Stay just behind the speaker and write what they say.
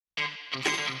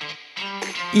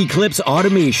Eclipse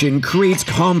Automation creates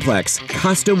complex,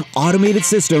 custom automated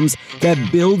systems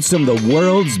that build some of the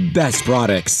world's best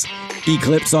products.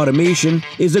 Eclipse Automation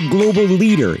is a global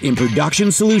leader in production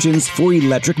solutions for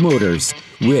electric motors,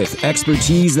 with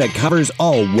expertise that covers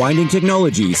all winding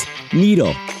technologies: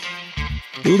 needle,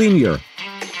 linear,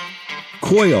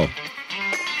 coil,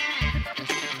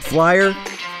 flyer,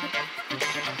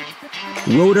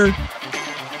 rotor,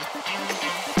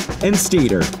 and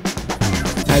stator,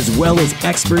 as well as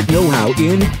expert know-how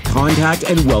in contact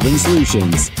and welding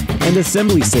solutions and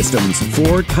assembly systems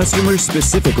for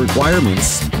customer-specific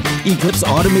requirements. Eclipse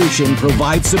Automation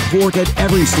provides support at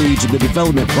every stage of the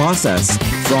development process,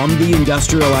 from the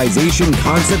industrialization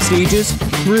concept stages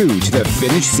through to the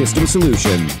finished system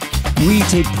solution. We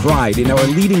take pride in our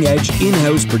leading-edge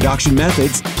in-house production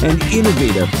methods and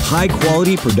innovative,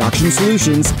 high-quality production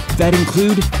solutions that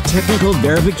include technical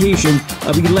verification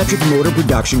of electric motor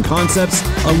production concepts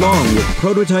along with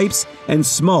prototypes and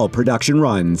small production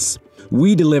runs.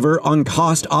 We deliver on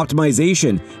cost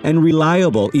optimization and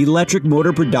reliable electric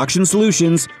motor production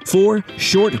solutions for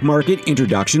short market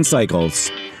introduction cycles.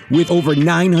 With over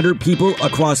 900 people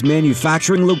across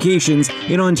manufacturing locations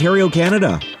in Ontario,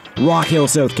 Canada, Rock Hill,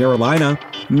 South Carolina,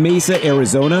 Mesa,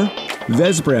 Arizona,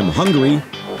 Veszprém, Hungary,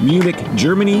 Munich,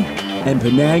 Germany, and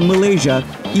Penang, Malaysia,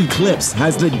 Eclipse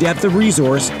has the depth of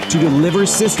resource to deliver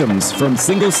systems from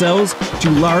single cells to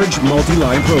large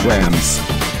multi-line programs.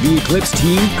 The Eclipse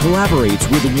team collaborates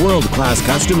with world-class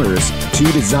customers to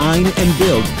design and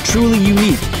build truly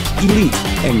unique, elite,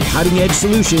 and cutting-edge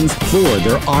solutions for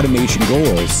their automation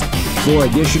goals. For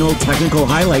additional technical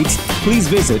highlights, please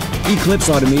visit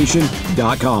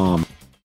eclipseautomation.com.